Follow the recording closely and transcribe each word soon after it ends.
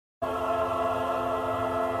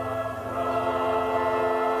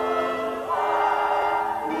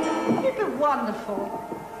wonderful.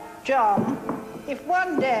 John, if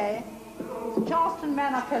one day the Charleston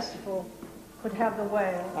Manor Festival could have the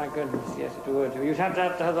whale. My goodness, yes, it would. You'd have to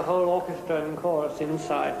have the whole orchestra and chorus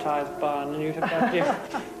inside Ty's barn, and you'd have to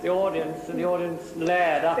have the audience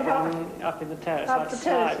layered up in the terrace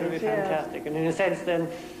outside. It would be fantastic. And in a sense, then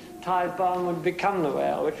Ty's barn would become the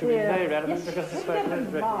whale, which would be very relevant because that's where it was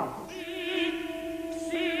written.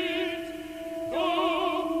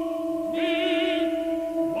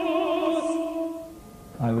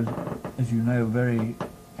 I was, as you know, very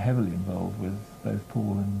heavily involved with both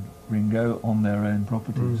Paul and Ringo on their own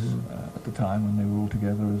properties at the time when they were all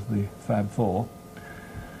together as the Fab Four.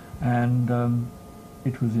 And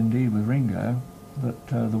it was indeed with Ringo that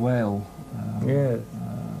the whale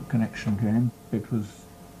connection came. It was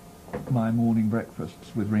my morning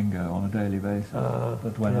breakfasts with Ringo on a daily basis.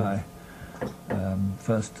 But when I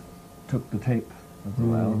first took the tape of the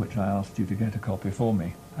whale, which I asked you to get a copy for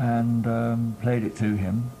me, and played it to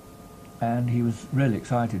him, and he was really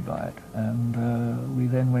excited by it. And we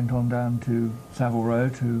then went on down to Savile Row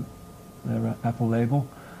to their Apple label,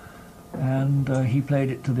 and he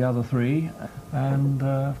played it to the other three, and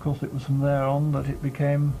of course it was from there on that it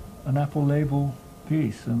became an Apple label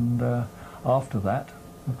piece. And after that,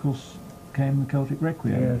 of course, came the Celtic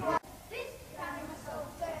Requiem. Yeah.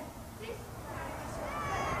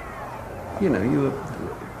 You know, you were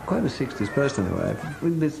quite a 60s person in a way.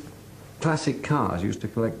 With these classic cars, you used to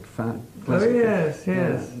collect classic Oh yes,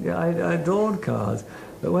 yes. Yeah, I adored cars.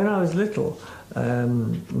 But when I was little,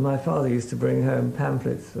 my father used to bring home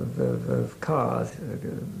pamphlets of cars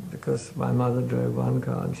because my mother drove one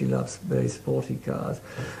car and she loves very sporty cars.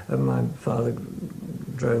 And my father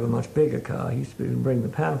drove a much bigger car. He used to bring the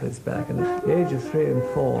pamphlets back. And at the age of 3 and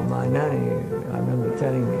 4, my nanny, I remember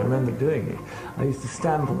telling me, I remember doing it, I used to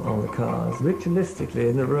stamp on the cars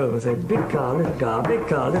ritualistically in the room and say, big car, little car, big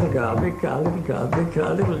car, little car, big car, little car, big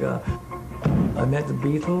car, little car. I met the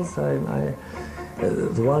Beatles.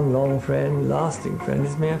 The one long friend, lasting friend,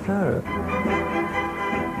 is Mia Farrow.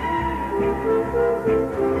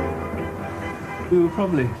 We were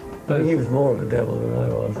probably both... He was more of a devil than I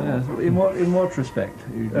was. Yes. In what respect?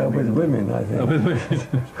 With women, I think. With women.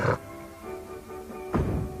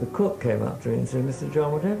 The cook came up to me and said, Mr.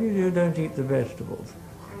 John, whatever you do, don't eat the vegetables.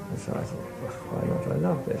 And so I thought, well, why not? I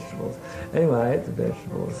love vegetables. Anyway, I ate the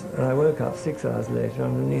vegetables, and I woke up 6 hours later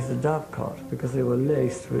underneath the dovecot because they were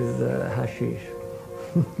laced with hashish.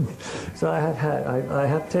 So I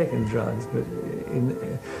have taken drugs, but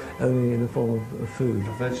only in the form of food.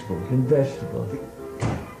 Vegetables? In vegetables.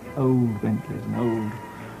 Old Bentleys and old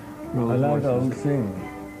Rolls I like Royces. old things.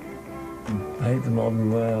 I hate the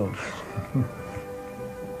modern world.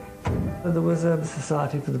 There was a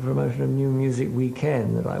Society for the Promotion of New Music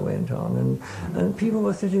weekend that I went on, and people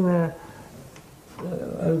were sitting there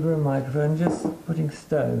over a microphone just putting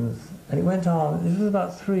stones, and it went on. This was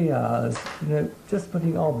about 3 hours, you know, just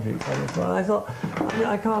putting objects on the floor. I thought,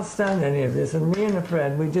 I can't stand any of this. And me and a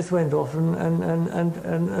friend, we just went off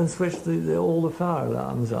and switched all the fire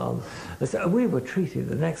alarms on. So we were treated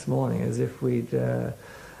the next morning as if we'd,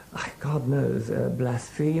 God knows,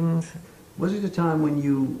 blasphemed. Was it a time when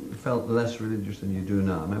you felt less religious than you do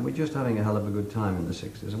now? I mean, we're just having a hell of a good time in the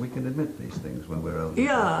 60s, and we can admit these things when we're older.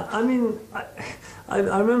 Yeah, I mean, I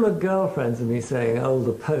remember girlfriends of me saying, oh,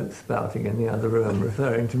 the Pope spouting in the other room,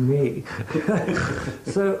 referring to me.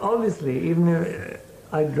 So obviously, even if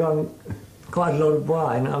I'd drunk quite a lot of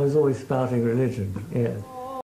wine, I was always spouting religion, yeah.